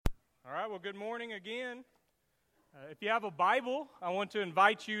All right, well, good morning again. If you have a Bible, I want to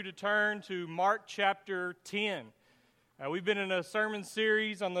invite you to turn to Mark chapter 10. We've been in a sermon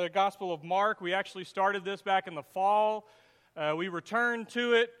series on the Gospel of Mark. We actually started this back in the fall. We returned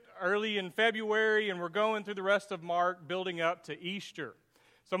to it early in February, and we're going through the rest of Mark, building up to Easter.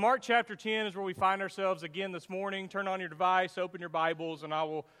 So Mark chapter 10 is where we find ourselves again this morning. Turn on your device, open your Bibles, and I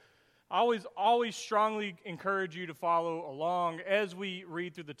will always strongly encourage you to follow along as we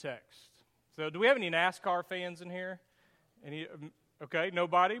read through the text. So do we have any NASCAR fans in here? Okay,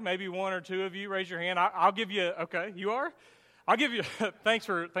 nobody? Maybe one or two of you. Raise your hand. I'll give you, okay, you are? I'll give you, thanks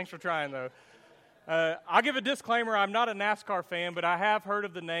for trying though. I'll give a disclaimer. I'm not a NASCAR fan, but I have heard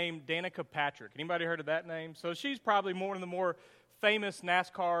of the name Danica Patrick. Anybody heard of that name? So she's probably one of the more famous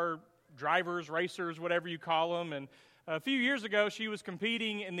NASCAR drivers, racers, whatever you call them. And a few years ago, she was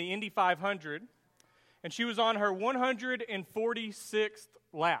competing in the Indy 500, and she was on her 146th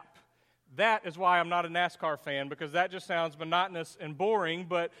lap. That is why I'm not a NASCAR fan, because that just sounds monotonous and boring.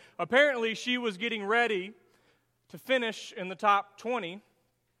 But apparently she was getting ready to finish in the top 20,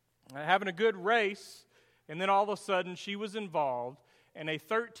 having a good race, and then all of a sudden she was involved in a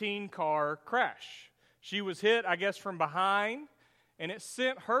 13-car crash. She was hit, I guess, from behind, and it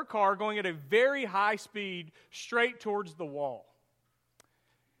sent her car going at a very high speed straight towards the wall.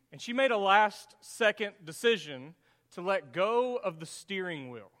 And she made a last-second decision to let go of the steering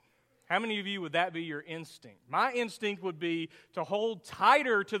wheel. How many of you would that be your instinct? My instinct would be to hold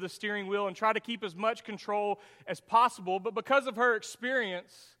tighter to the steering wheel and try to keep as much control as possible. But because of her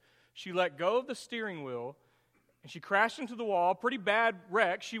experience, she let go of the steering wheel and she crashed into the wall. Pretty bad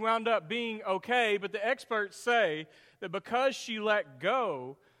wreck. She wound up being okay, but the experts say that because she let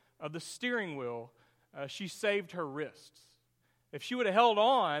go of the steering wheel, she saved her wrists. If she would have held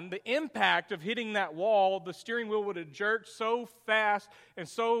on, the impact of hitting that wall, the steering wheel would have jerked so fast and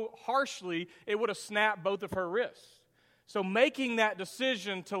so harshly, it would have snapped both of her wrists. So making that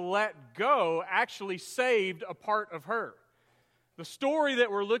decision to let go actually saved a part of her. The story that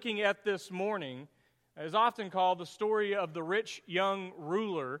we're looking at this morning is often called the story of the rich young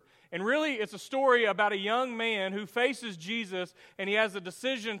ruler. And really, it's a story about a young man who faces Jesus, and he has a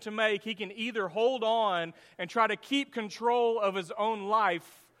decision to make. He can either hold on and try to keep control of his own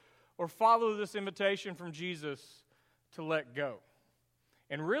life, or follow this invitation from Jesus to let go.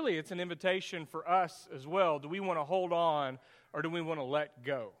 And really, it's an invitation for us as well. Do we want to hold on, or do we want to let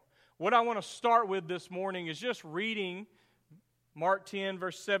go? What I want to start with this morning is just reading Mark 10,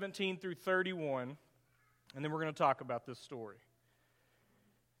 verse 17 through 31. And then we're going to talk about this story.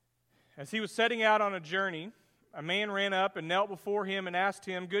 As he was setting out on a journey, a man ran up and knelt before him and asked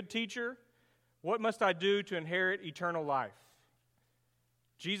him, "Good teacher, what must I do to inherit eternal life?"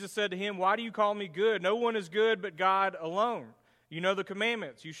 Jesus said to him, "Why do you call me good? No one is good but God alone. You know the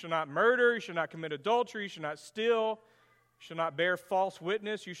commandments. You shall not murder, you shall not commit adultery, you shall not steal, you shall not bear false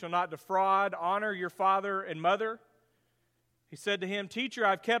witness, you shall not defraud, honor your father and mother." He said to him, "Teacher,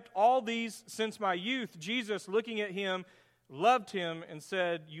 I've kept all these since my youth." Jesus, looking at him, loved him and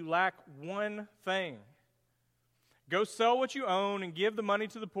said, "You lack one thing. Go sell what you own and give the money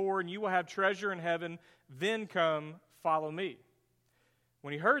to the poor, and you will have treasure in heaven. Then come, follow me."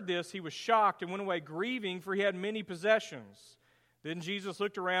 When he heard this, he was shocked and went away grieving, for he had many possessions. Then Jesus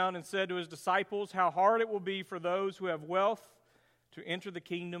looked around and said to his disciples, "How hard it will be for those who have wealth to enter the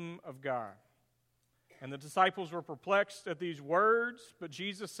kingdom of God." And the disciples were perplexed at these words, but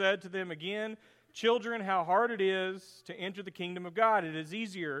Jesus said to them again, "Children, how hard it is to enter the kingdom of God. It is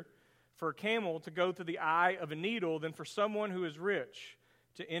easier for a camel to go through the eye of a needle than for someone who is rich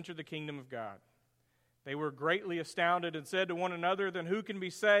to enter the kingdom of God." They were greatly astounded and said to one another, "Then who can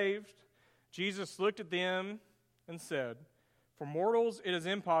be saved?" Jesus looked at them and said, "For mortals it is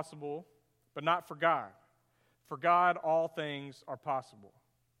impossible, but not for God. For God all things are possible."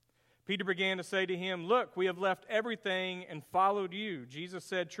 Peter began to say to him, "Look, we have left everything and followed you." Jesus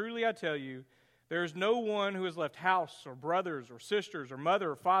said, "Truly I tell you, there is no one who has left house or brothers or sisters or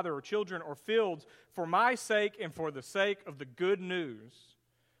mother or father or children or fields for my sake and for the sake of the good news,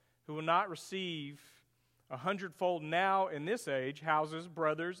 who will not receive 100-fold now in this age houses,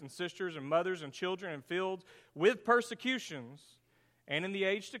 brothers and sisters and mothers and children and fields with persecutions, and in the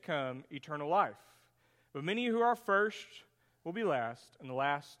age to come eternal life. But many who are first will be last, and the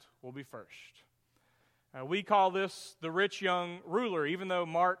last will be first." We call this the rich young ruler, even though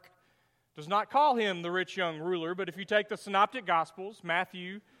Mark does not call him the rich young ruler. But if you take the Synoptic Gospels,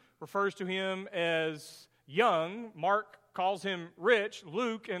 Matthew refers to him as young. Mark calls him rich.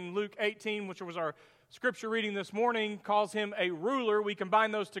 Luke, in Luke 18, which was our scripture reading this morning, calls him a ruler. We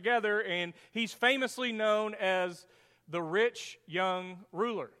combine those together, and he's famously known as the rich young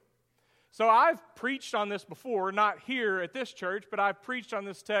ruler. So I've preached on this before, not here at this church, but I've preached on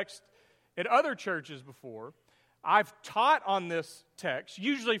this text at other churches before. I've taught on this text,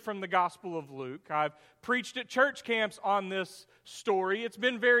 usually from the Gospel of Luke. I've preached at church camps on this story. It's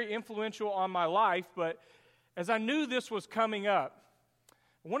been very influential on my life, but as I knew this was coming up,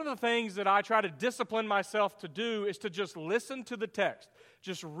 one of the things that I try to discipline myself to do is to just listen to the text.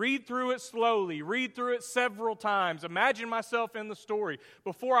 Just read through it slowly, read through it several times, imagine myself in the story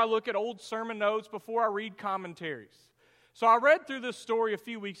before I look at old sermon notes, before I read commentaries. So I read through this story a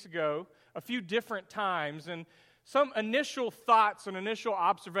few weeks ago, a few different times, and some initial thoughts and initial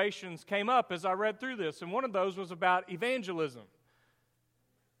observations came up as I read through this, and one of those was about evangelism.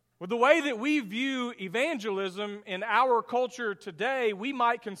 With the way that we view evangelism in our culture today, we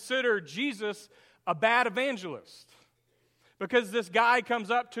might consider Jesus a bad evangelist because this guy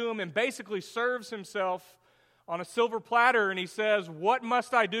comes up to him and basically serves himself on a silver platter, and he says, "What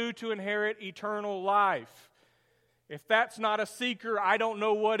must I do to inherit eternal life? If that's not a seeker, I don't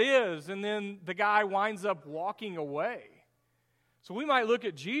know what is." And then the guy winds up walking away. So we might look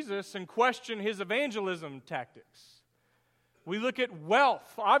at Jesus and question his evangelism tactics. We look at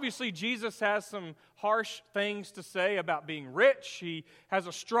wealth. Obviously, Jesus has some harsh things to say about being rich. He has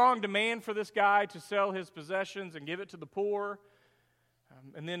a strong demand for this guy to sell his possessions and give it to the poor.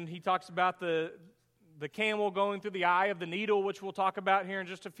 And then he talks about the camel going through the eye of the needle, which we'll talk about here in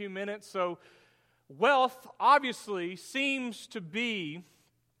just a few minutes. So wealth obviously seems to be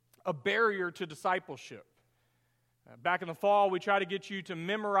a barrier to discipleship. Back in the fall, we try to get you to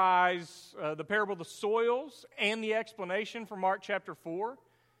memorize the parable of the soils and the explanation from Mark chapter 4.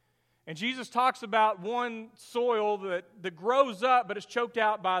 And Jesus talks about one soil that grows up but is choked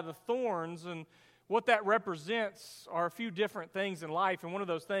out by the thorns. And what that represents are a few different things in life. And one of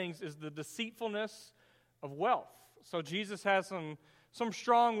those things is the deceitfulness of wealth. So Jesus has some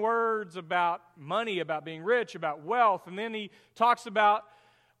strong words about money, about being rich, about wealth. And then he talks about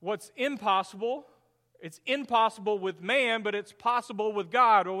what's impossible. It's impossible with man, but it's possible with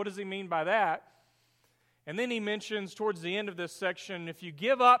God. Well, what does he mean by that? And then he mentions towards the end of this section, if you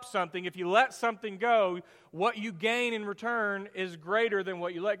give up something, if you let something go, what you gain in return is greater than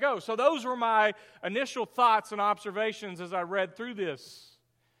what you let go. So those were my initial thoughts and observations as I read through this.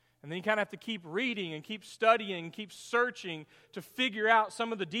 And then you kind of have to keep reading and keep studying and keep searching to figure out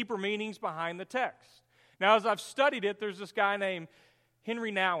some of the deeper meanings behind the text. Now, as I've studied it, there's this guy named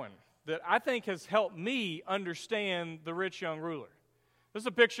Henry Nouwen that I think has helped me understand the rich young ruler. This is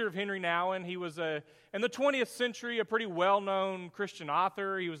a picture of Henry Nouwen. He was, in the 20th century, a pretty well-known Christian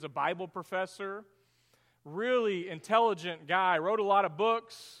author. He was a Bible professor, really intelligent guy, wrote a lot of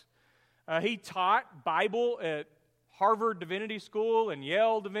books. He taught Bible at Harvard Divinity School and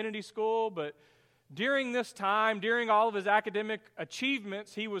Yale Divinity School, but during this time, during all of his academic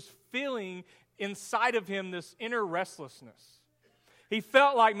achievements, he was feeling inside of him this inner restlessness. He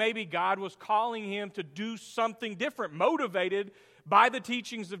felt like maybe God was calling him to do something different, motivated by the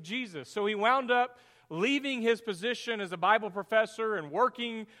teachings of Jesus. So he wound up leaving his position as a Bible professor and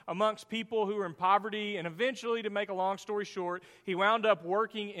working amongst people who were in poverty. And eventually, to make a long story short, he wound up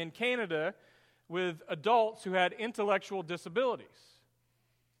working in Canada with adults who had intellectual disabilities.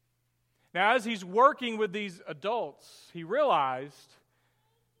 Now, as he's working with these adults, he realized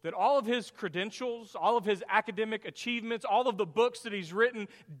that all of his credentials, all of his academic achievements, all of the books that he's written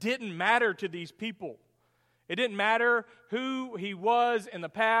didn't matter to these people. It didn't matter who he was in the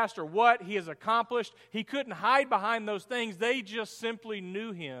past or what he has accomplished. He couldn't hide behind those things. They just simply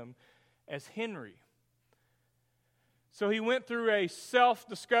knew him as Henry. So he went through a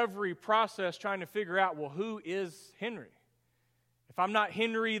self-discovery process trying to figure out, well, who is Henry? If I'm not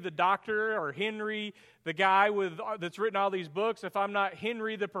Henry the doctor or Henry the guy that's written all these books, if I'm not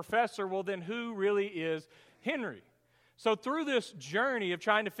Henry the professor, well, then who really is Henry? So through this journey of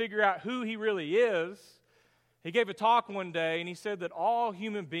trying to figure out who he really is, he gave a talk one day, and he said that all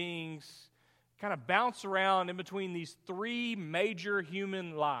human beings kind of bounce around in between these three major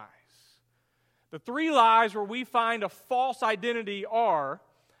human lies. The three lies where we find a false identity are,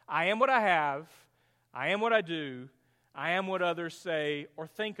 I am what I have, I am what I do, I am what others say or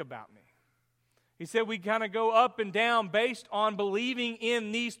think about me. He said we kind of go up and down based on believing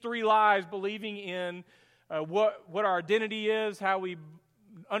in these three lies, believing in what our identity is, how we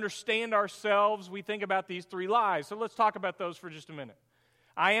understand ourselves. We think about these three lies. So let's talk about those for just a minute.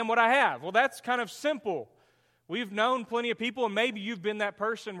 I am what I have. Well, that's kind of simple. We've known plenty of people, and maybe you've been that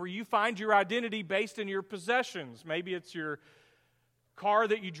person where you find your identity based in your possessions. Maybe it's your car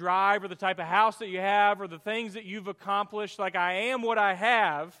that you drive or the type of house that you have or the things that you've accomplished. Like, I am what I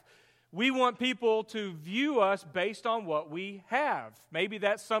have. We want people to view us based on what we have. Maybe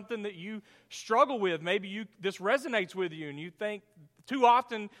that's something that you struggle with. Maybe this resonates with you and you think too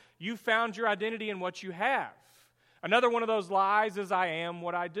often you found your identity in what you have. Another one of those lies is I am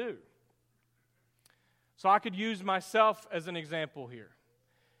what I do. So I could use myself as an example here.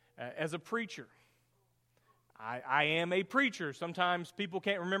 As a preacher, I am a preacher. Sometimes people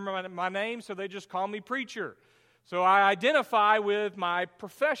can't remember my name, so they just call me preacher. So I identify with my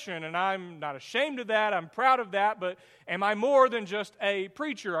profession, and I'm not ashamed of that. I'm proud of that, but am I more than just a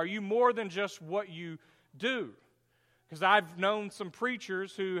preacher? Are you more than just what you do? Because I've known some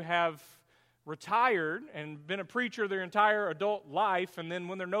preachers who have retired and been a preacher their entire adult life, and then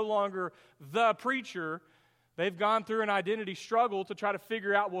when they're no longer the preacher, they've gone through an identity struggle to try to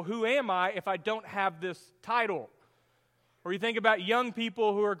figure out, well, who am I if I don't have this title? Or you think about young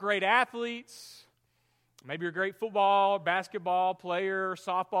people who are great athletes. Maybe you're a great football, basketball player,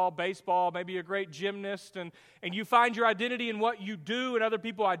 softball, baseball, maybe you're a great gymnast, and you find your identity in what you do, and other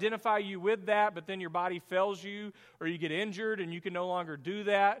people identify you with that, but then your body fails you, or you get injured, and you can no longer do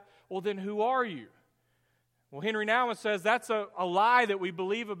that. Well, then who are you? Well, Henry Nouwen says that's a lie that we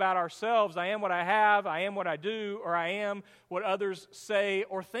believe about ourselves. I am what I have, I am what I do, or I am what others say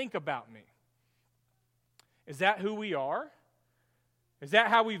or think about me. Is that who we are? Is that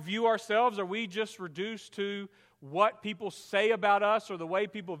how we view ourselves? Are we just reduced to what people say about us or the way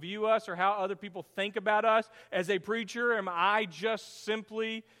people view us or how other people think about us? As a preacher, am I just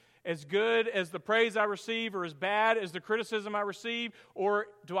simply as good as the praise I receive or as bad as the criticism I receive? Or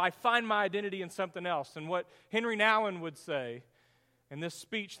do I find my identity in something else? And what Henry Nouwen would say in this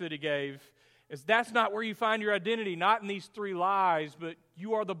speech that he gave is that's not where you find your identity, not in these three lies, but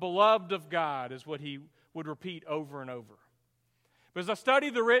you are the beloved of God, is what he would repeat over and over. But as I study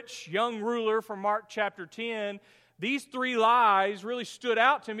the rich young ruler from Mark chapter 10, these three lies really stood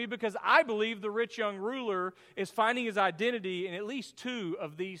out to me because I believe the rich young ruler is finding his identity in at least two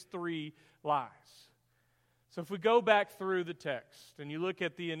of these three lies. So if we go back through the text and you look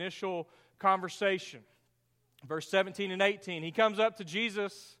at the initial conversation, verse 17 and 18, he comes up to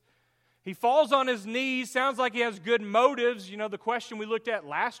Jesus. He falls on his knees. Sounds like he has good motives. You know, the question we looked at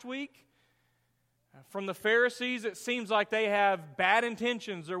last week. From the Pharisees, it seems like they have bad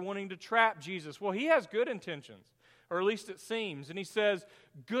intentions. They're wanting to trap Jesus. Well, he has good intentions, or at least it seems. And he says,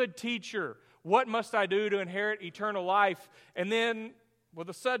 "Good teacher, what must I do to inherit eternal life?" And then, with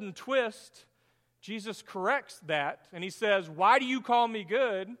a sudden twist, Jesus corrects that. And he says, "Why do you call me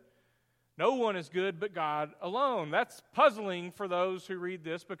good? No one is good but God alone." That's puzzling for those who read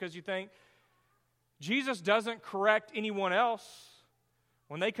this because you think, Jesus doesn't correct anyone else.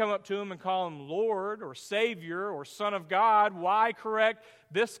 When they come up to him and call him Lord or Savior or Son of God, why correct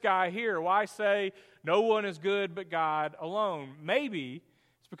this guy here? Why say no one is good but God alone? Maybe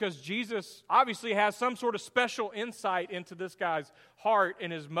it's because Jesus obviously has some sort of special insight into this guy's heart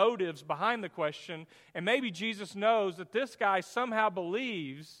and his motives behind the question. And maybe Jesus knows that this guy somehow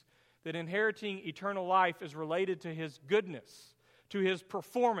believes that inheriting eternal life is related to his goodness, to his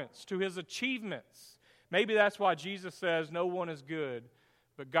performance, to his achievements. Maybe that's why Jesus says no one is good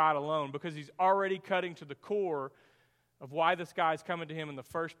but God alone, because he's already cutting to the core of why this guy's coming to him in the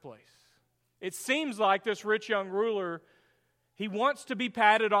first place. It seems like this rich young ruler, he wants to be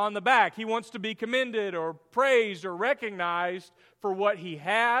patted on the back. He wants to be commended or praised or recognized for what he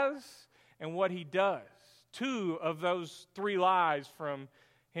has and what he does. Two of those three lies from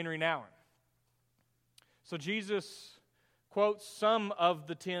Henry Nouwen. So Jesus quotes some of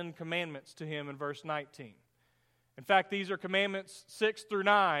the 10 commandments to him in verse 19. In fact, these are commandments 6 through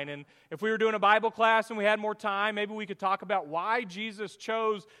 9. And if we were doing a Bible class and we had more time, maybe we could talk about why Jesus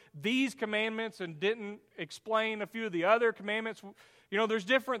chose these commandments and didn't explain a few of the other commandments. You know, there's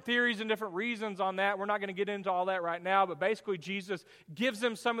different theories and different reasons on that. We're not going to get into all that right now. But basically, Jesus gives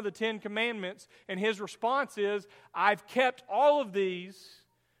them some of the 10 commandments. And his response is, I've kept all of these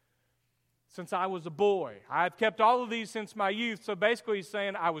since I was a boy. I've kept all of these since my youth. So basically, he's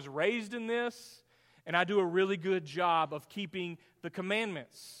saying, I was raised in this. And I do a really good job of keeping the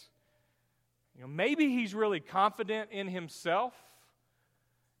commandments. You know, maybe he's really confident in himself,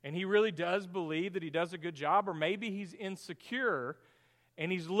 and he really does believe that he does a good job, or maybe he's insecure,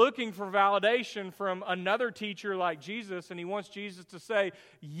 and he's looking for validation from another teacher like Jesus, and he wants Jesus to say,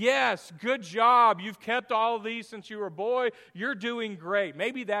 yes, good job, you've kept all of these since you were a boy, you're doing great.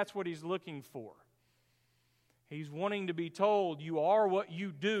 Maybe that's what he's looking for. He's wanting to be told, you are what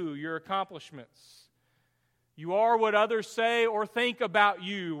you do, your accomplishments. You are what others say or think about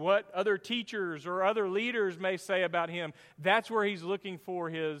you, what other teachers or other leaders may say about him. That's where he's looking for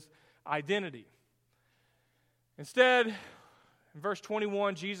his identity. Instead, In verse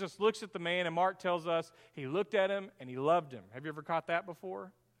 21, Jesus looks at the man, and Mark tells us he looked at him and he loved him. Have you ever caught that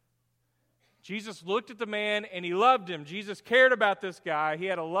before? Jesus looked at the man and he loved him. Jesus cared about this guy. He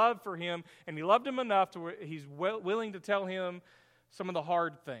had a love for him, and he loved him enough to where he's willing to tell him some of the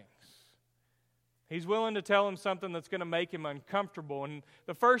hard things. He's willing to tell him something that's going to make him uncomfortable. And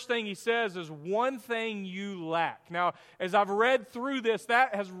the first thing he says is, one thing you lack. Now, as I've read through this,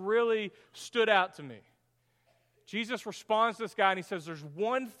 that has really stood out to me. Jesus responds to this guy and he says, there's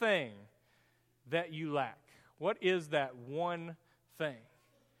one thing that you lack. What is that one thing?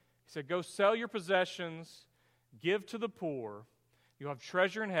 He said, go sell your possessions, give to the poor, you'll have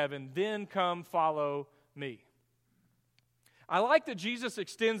treasure in heaven, then come follow me. I like that Jesus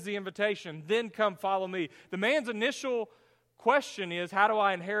extends the invitation, then come follow me. The man's initial question is, how do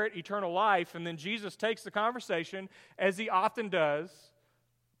I inherit eternal life? And then Jesus takes the conversation, as he often does,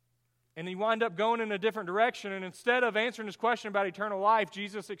 and he winds up going in a different direction. And instead of answering his question about eternal life,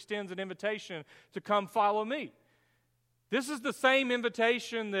 Jesus extends an invitation to come follow me. This is the same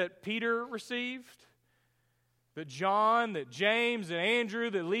invitation that Peter received, that John, that James, that Andrew,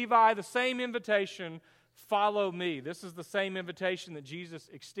 that Levi, the same invitation, follow me. This is the same invitation that Jesus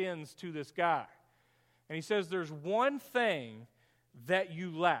extends to this guy. And he says there's one thing that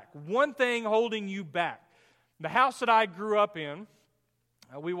you lack, one thing holding you back. The house that I grew up in,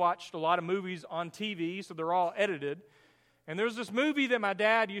 we watched a lot of movies on TV, so they're all edited. And there's this movie that my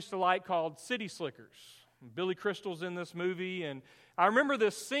dad used to like called City Slickers. Billy Crystal's in this movie, and I remember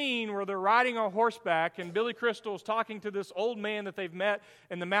this scene where they're riding on horseback, and Billy Crystal's talking to this old man that they've met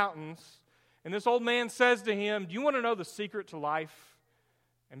in the mountains, and this old man says to him, do you want to know the secret to life?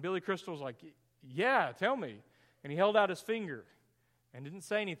 And Billy Crystal's like, yeah, tell me. And he held out his finger and didn't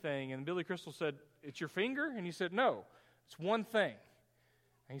say anything, and Billy Crystal said, it's your finger? And he said, no, it's one thing.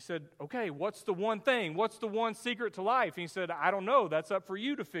 And he said, okay, what's the one thing? What's the one secret to life? And he said, I don't know, that's up for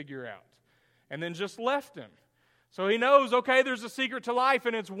you to figure out. And then just left him. So he knows, okay, there's a secret to life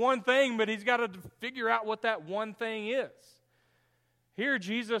and it's one thing, but he's got to figure out what that one thing is. Here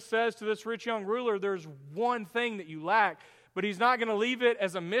Jesus says to this rich young ruler, there's one thing that you lack, but he's not going to leave it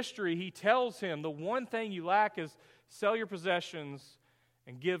as a mystery. He tells him the one thing you lack is sell your possessions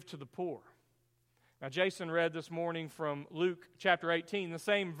and give to the poor. Now Jason read this morning from Luke chapter 18, the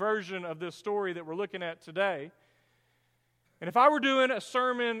same version of this story that we're looking at today. And if I were doing a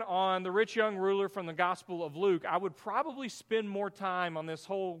sermon on the rich young ruler from the Gospel of Luke, I would probably spend more time on this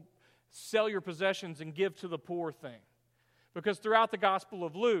whole sell your possessions and give to the poor thing. Because throughout the Gospel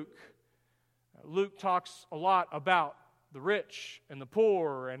of Luke, Luke talks a lot about the rich and the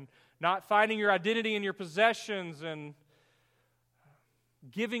poor and not finding your identity in your possessions and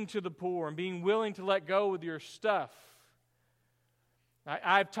giving to the poor and being willing to let go with your stuff.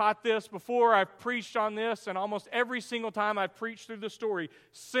 I've taught this before, I've preached on this, and almost every single time I've preached through the story,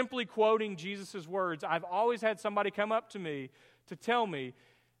 simply quoting Jesus' words, I've always had somebody come up to me to tell me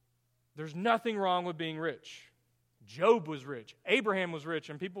there's nothing wrong with being rich. Job was rich, Abraham was rich,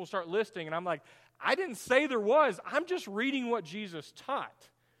 and people will start listing, and I'm like, I didn't say there was, I'm just reading what Jesus taught.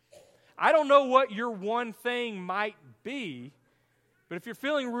 I don't know what your one thing might be, but if you're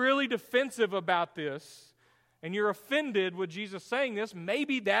feeling really defensive about this, and you're offended with Jesus saying this,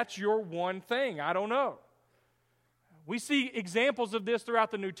 maybe that's your one thing. I don't know. We see examples of this throughout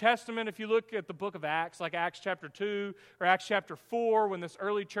the New Testament. If you look at the book of Acts, like Acts chapter 2 or Acts chapter 4, when this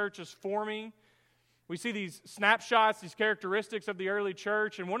early church is forming, we see these snapshots, these characteristics of the early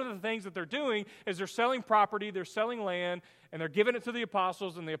church. And one of the things that they're doing is they're selling property, they're selling land, and they're giving it to the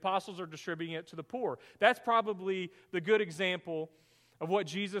apostles, and the apostles are distributing it to the poor. That's probably the good example of what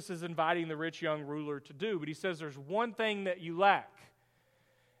Jesus is inviting the rich young ruler to do. But he says there's one thing that you lack.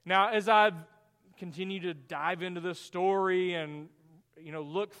 Now, as I've continued to dive into this story and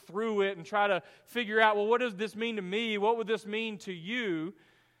look through it and try to figure out, well, what does this mean to me? What would this mean to you?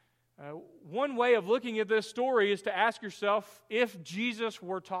 One way of looking at this story is to ask yourself, if Jesus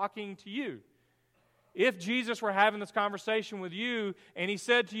were talking to you, if Jesus were having this conversation with you and he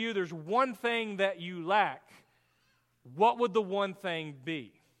said to you, there's one thing that you lack, what would the one thing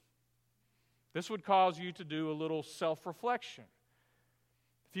be? This would cause you to do a little self-reflection.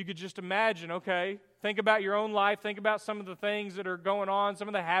 If you could just imagine, okay, think about your own life, think about some of the things that are going on, some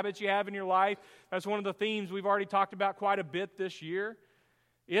of the habits you have in your life. That's one of the themes we've already talked about quite a bit this year.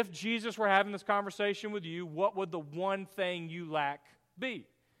 If Jesus were having this conversation with you, what would the one thing you lack be?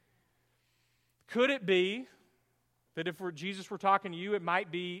 Could it be that if Jesus were talking to you, it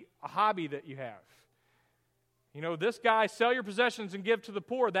might be a hobby that you have? This guy, sell your possessions and give to the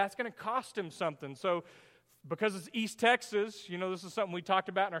poor, that's going to cost him something. So, because it's East Texas, this is something we talked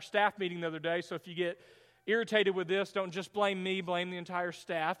about in our staff meeting the other day. So, if you get irritated with this, don't just blame me, blame the entire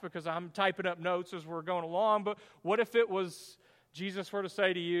staff, because I'm typing up notes as we're going along. But what if it was Jesus were to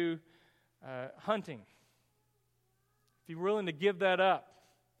say to you, hunting? If you're willing to give that up,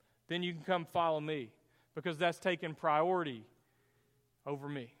 then you can come follow me, because that's taking priority over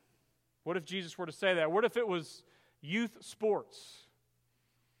me. What if Jesus were to say that? What if it was youth sports?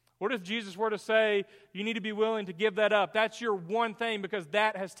 What if Jesus were to say, you need to be willing to give that up? That's your one thing, because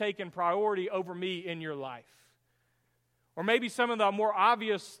that has taken priority over me in your life. Or maybe some of the more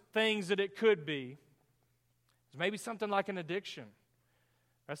obvious things that it could be is maybe something like an addiction.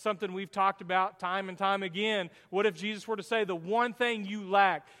 That's something we've talked about time and time again. What if Jesus were to say, the one thing you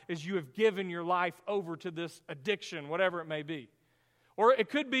lack is you have given your life over to this addiction, whatever it may be? Or it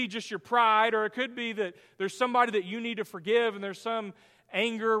could be just your pride, or it could be that there's somebody that you need to forgive, and there's some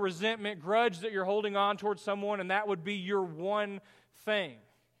anger, resentment, grudge that you're holding on towards someone, and that would be your one thing.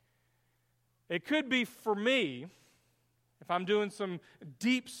 It could be for me, if I'm doing some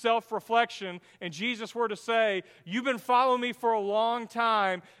deep self-reflection, and Jesus were to say, you've been following me for a long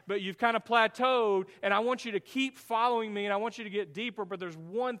time, but you've kind of plateaued, and I want you to keep following me, and I want you to get deeper, but there's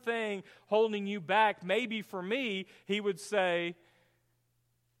one thing holding you back. Maybe for me, he would say,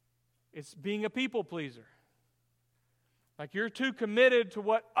 it's being a people pleaser. Like you're too committed to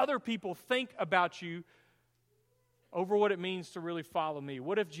what other people think about you over what it means to really follow me.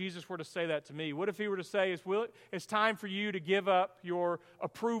 What if Jesus were to say that to me? What if he were to say, it's time for you to give up your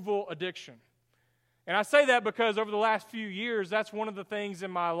approval addiction? And I say that because over the last few years, that's one of the things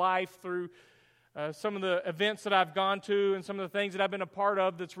in my life through some of the events that I've gone to and some of the things that I've been a part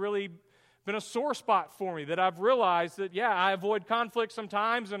of that's really been a sore spot for me, that I've realized that, I avoid conflict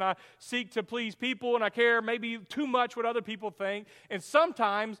sometimes, and I seek to please people, and I care maybe too much what other people think, and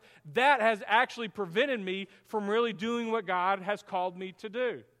sometimes that has actually prevented me from really doing what God has called me to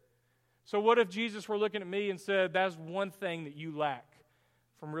do. So what if Jesus were looking at me and said, that's one thing that you lack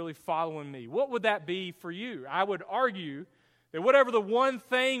from really following me? What would that be for you? I would argue that whatever the one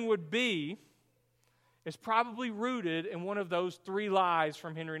thing would be is probably rooted in one of those three lies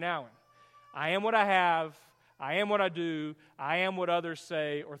from Henry Nouwen. I am what I have, I am what I do, I am what others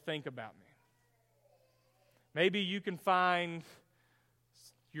say or think about me. Maybe you can find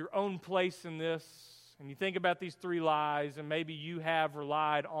your own place in this, and you think about these three lies, and maybe you have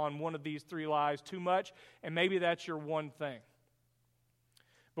relied on one of these three lies too much, and maybe that's your one thing.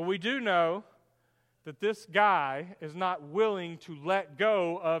 But we do know that this guy is not willing to let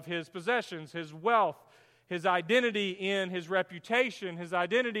go of his possessions, his wealth, his identity in his reputation, his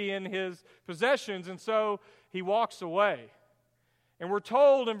identity in his possessions, and so he walks away. And we're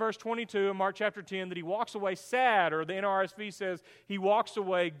told in verse 22 in Mark chapter 10 that he walks away sad, or the NRSV says he walks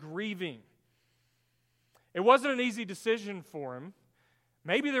away grieving. It wasn't an easy decision for him.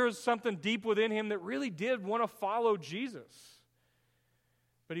 Maybe there was something deep within him that really did want to follow Jesus.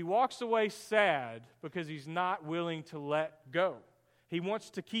 But he walks away sad because he's not willing to let go. He wants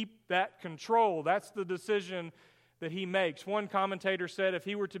to keep that control. That's the decision that he makes. One commentator said if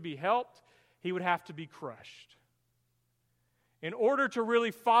he were to be helped, he would have to be crushed. In order to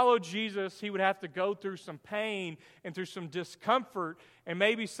really follow Jesus, he would have to go through some pain and through some discomfort and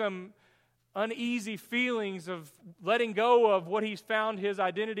maybe some uneasy feelings of letting go of what he's found his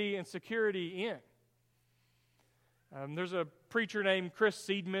identity and security in. There's a preacher named Chris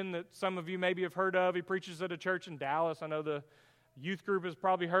Seidman that some of you maybe have heard of. He preaches at a church in Dallas. I know the youth group has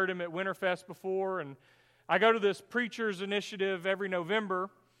probably heard him at Winterfest before. And I go to this preacher's initiative every November.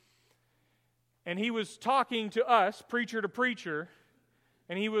 And he was talking to us, preacher to preacher.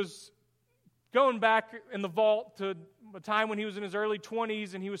 And he was going back in the vault to a time when he was in his early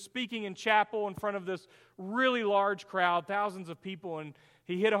 20s. And he was speaking in chapel in front of this really large crowd, thousands of people. And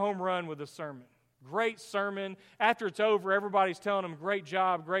he hit a home run with a sermon. Great sermon. After it's over, everybody's telling him, great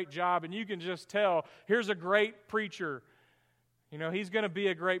job, great job. And you can just tell, here's a great preacher. You know, he's going to be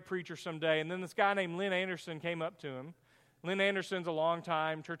a great preacher someday. And then this guy named Lynn Anderson came up to him. Lynn Anderson's a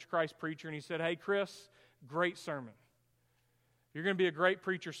long-time Church of Christ preacher, and he said, hey, Chris, great sermon. You're going to be a great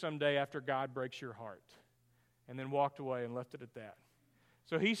preacher someday after God breaks your heart. And then walked away and left it at that.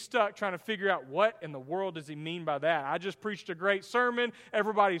 So he's stuck trying to figure out what in the world does he mean by that. I just preached a great sermon.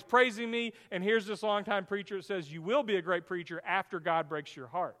 Everybody's praising me. And here's this longtime preacher that says you will be a great preacher after God breaks your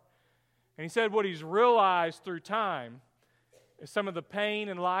heart. And he said what he's realized through time is some of the pain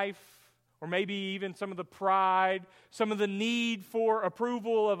in life, or maybe even some of the pride, some of the need for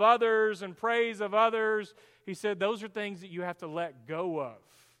approval of others and praise of others. He said those are things that you have to let go of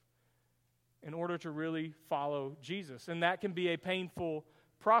in order to really follow Jesus. And that can be a painful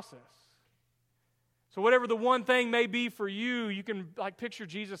process. So whatever the one thing may be for you, you can like picture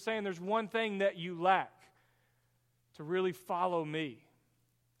Jesus saying there's one thing that you lack. to really follow me.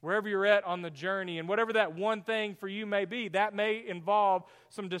 Wherever you're at on the journey, and whatever that one thing for you may be, that may involve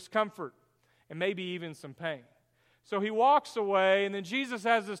some discomfort and maybe even some pain. So he walks away, and then Jesus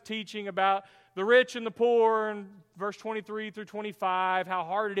has this teaching about the rich and the poor in verse 23 through 25, how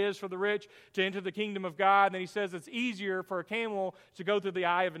hard it is for the rich to enter the kingdom of God. And then he says it's easier for a camel to go through the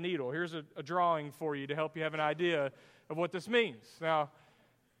eye of a needle. Here's a drawing for you to help you have an idea of what this means. Now,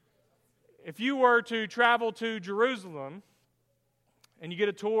 if you were to travel to Jerusalem and you get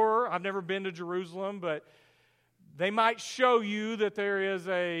a tour, I've never been to Jerusalem, but they might show you that there is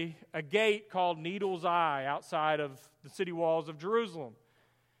a gate called Needle's Eye outside of the city walls of Jerusalem.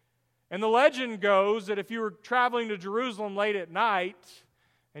 And the legend goes that if you were traveling to Jerusalem late at night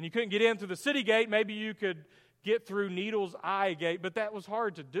and you couldn't get in through the city gate, maybe you could get through Needle's Eye gate, but that was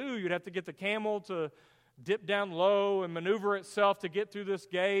hard to do. You'd have to get the camel to dip down low and maneuver itself to get through this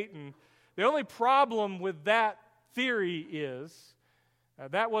gate. And the only problem with that theory is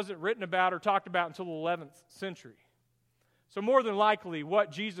that wasn't written about or talked about until the 11th century. So more than likely,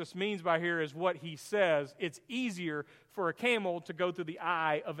 what Jesus means by here is what he says. It's easier for a camel to go through the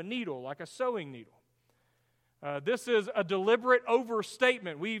eye of a needle, like a sewing needle. This is a deliberate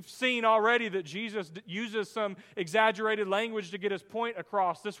overstatement. We've seen already that Jesus uses some exaggerated language to get his point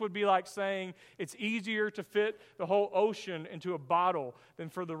across. This would be like saying it's easier to fit the whole ocean into a bottle than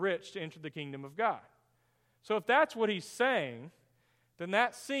for the rich to enter the kingdom of God. So if that's what he's saying, then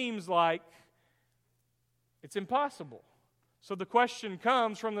that seems like it's impossible. So the question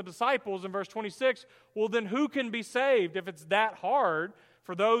comes from the disciples in verse 26, well, then who can be saved if it's that hard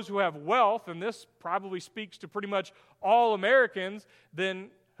for those who have wealth? And this probably speaks to pretty much all Americans. Then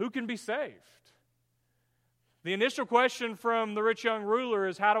who can be saved? The initial question from the rich young ruler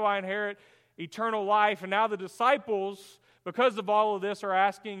is, how do I inherit eternal life? And now the disciples, because of all of this, are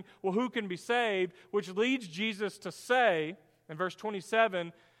asking, well, who can be saved? Which leads Jesus to say in verse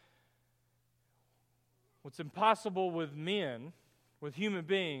 27, what's impossible with men, with human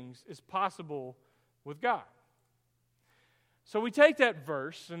beings, is possible with God. So we take that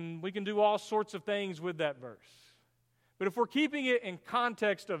verse, and we can do all sorts of things with that verse. But if we're keeping it in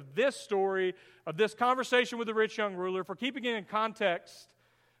context of this story, of this conversation with the rich young ruler, if we're keeping it in context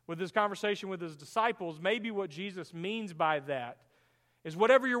with this conversation with his disciples, maybe what Jesus means by that is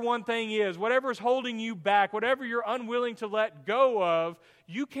whatever your one thing is, whatever is holding you back, whatever you're unwilling to let go of,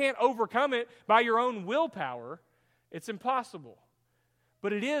 you can't overcome it by your own willpower. It's impossible.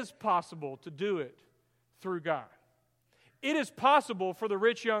 But it is possible to do it through God. It is possible for the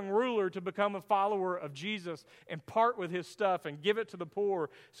rich young ruler to become a follower of Jesus and part with his stuff and give it to the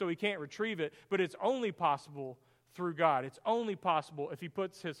poor so he can't retrieve it. But it's only possible through God. It's only possible if he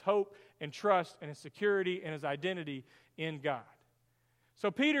puts his hope and trust and his security and his identity in God. So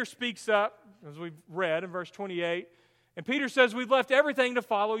Peter speaks up, as we've read in verse 28, and Peter says, we've left everything to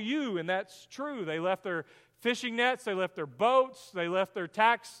follow you, and that's true. They left their fishing nets, they left their boats, they left their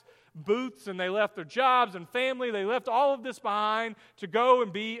tax booths, and they left their jobs and family. They left all of this behind to go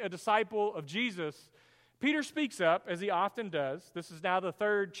and be a disciple of Jesus. Peter speaks up, as he often does. This is now the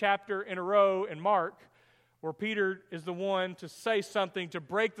third chapter in a row in Mark, where Peter is the one to say something to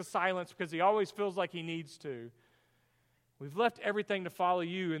break the silence because he always feels like he needs to. We've left everything to follow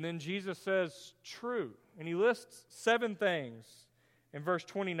you. And then Jesus says, true. And he lists 7 things in verse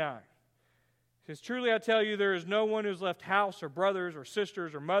 29. He says, truly I tell you, there is no one who has left house or brothers or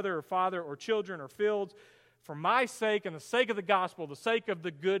sisters or mother or father or children or fields for my sake and the sake of the gospel, the sake of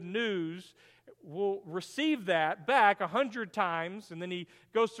the good news, will receive that back 100 times. And then he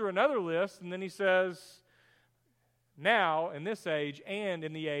goes through another list, and then he says, now in this age and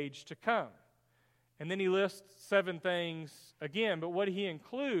in the age to come. And then he lists 7 things again, but what he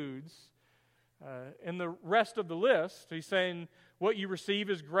includes in the rest of the list, he's saying what you receive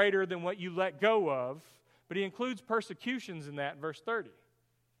is greater than what you let go of, but he includes persecutions in that in verse 30.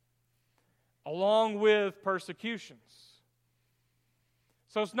 Along with persecutions.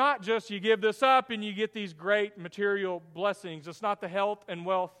 So it's not just you give this up and you get these great material blessings. It's not the health and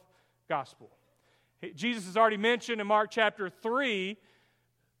wealth gospel. Jesus has already mentioned in Mark chapter 3,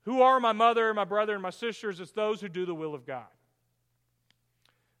 who are my mother, my brother, and my sisters? It's those who do the will of God.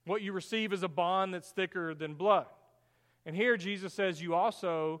 What you receive is a bond that's thicker than blood. And here Jesus says you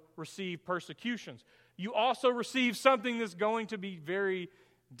also receive persecutions. You also receive something that's going to be very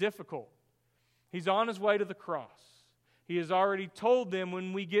difficult. He's on his way to the cross. He has already told them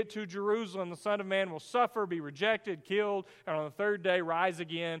when we get to Jerusalem, the Son of Man will suffer, be rejected, killed, and on the third day rise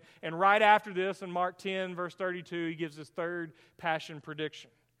again. And right after this, in Mark 10, verse 32, he gives his third passion prediction.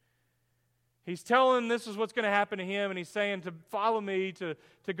 He's telling this is what's going to happen to him, and he's saying to follow me, to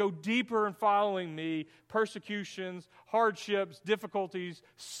go deeper in following me. Persecutions, hardships, difficulties,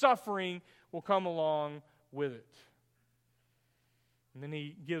 suffering will come along with it. And then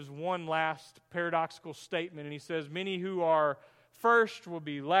he gives one last paradoxical statement, and he says, many who are first will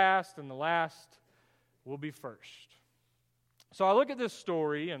be last, and the last will be first. So I look at this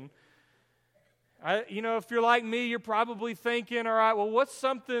story, and if you're like me, you're probably thinking, all right, well, what's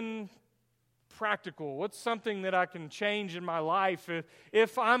something practical? What's something that I can change in my life?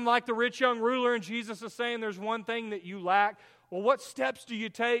 If I'm like the rich young ruler and Jesus is saying there's one thing that you lack, well, what steps do you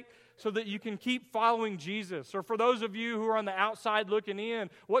take so that you can keep following Jesus? Or for those of you who are on the outside looking in,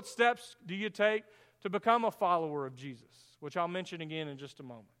 what steps do you take to become a follower of Jesus? Which I'll mention again in just a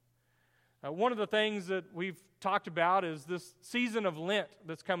moment. One of the things that we've talked about is this season of Lent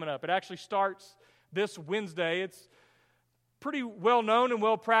that's coming up. It actually starts this Wednesday. It's pretty well known and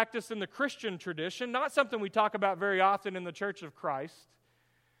well practiced in the Christian tradition, not something we talk about very often in the Church of Christ.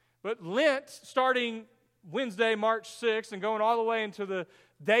 But Lent, starting Wednesday, March 6th, and going all the way into the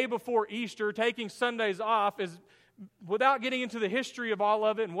day before Easter, taking Sundays off, is, without getting into the history of all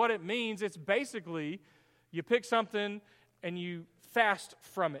of it and what it means, it's basically you pick something and you fast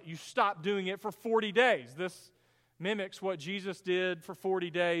from it. You stop doing it for 40 days. This mimics what Jesus did for 40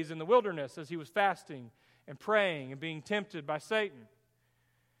 days in the wilderness as he was fasting and praying and being tempted by Satan.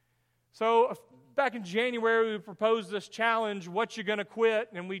 So back in January, we proposed this challenge, what you going to quit,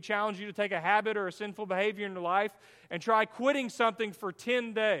 and we challenge you to take a habit or a sinful behavior in your life and try quitting something for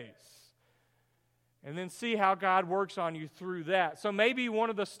 10 days. And then see how God works on you through that. So maybe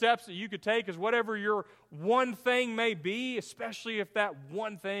one of the steps that you could take is whatever your one thing may be, especially if that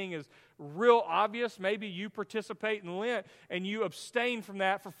one thing is real obvious, maybe you participate in Lent and you abstain from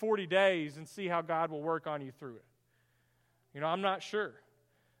that for 40 days and see how God will work on you through it. I'm not sure.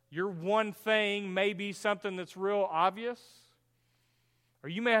 Your one thing may be something that's real obvious. Or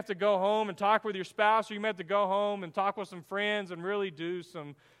you may have to go home and talk with your spouse, or you may have to go home and talk with some friends and really do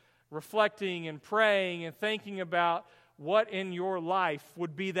some reflecting and praying and thinking about what in your life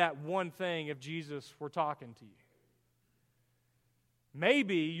would be that one thing if Jesus were talking to you.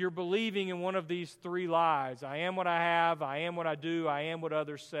 Maybe you're believing in one of these three lies. I am what I have, I am what I do, I am what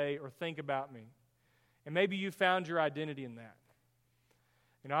others say or think about me. And maybe you found your identity in that.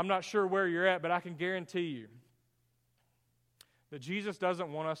 I'm not sure where you're at, but I can guarantee you that Jesus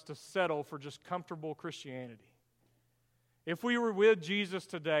doesn't want us to settle for just comfortable Christianity. If we were with Jesus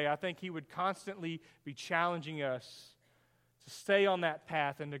today, I think he would constantly be challenging us to stay on that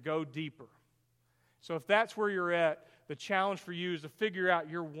path and to go deeper. So if that's where you're at, the challenge for you is to figure out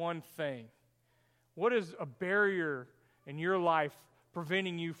your one thing. What is a barrier in your life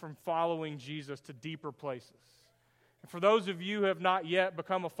preventing you from following Jesus to deeper places? And for those of you who have not yet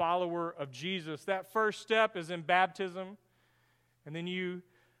become a follower of Jesus, that first step is in baptism, and then you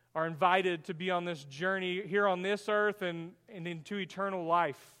are invited to be on this journey here on this earth and into eternal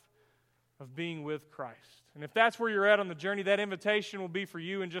life of being with Christ. And if that's where you're at on the journey, that invitation will be for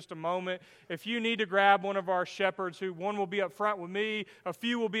you in just a moment. If you need to grab one of our shepherds, one will be up front with me, a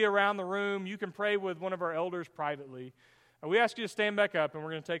few will be around the room, you can pray with one of our elders privately. We ask you to stand back up, and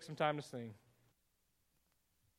we're going to take some time to sing.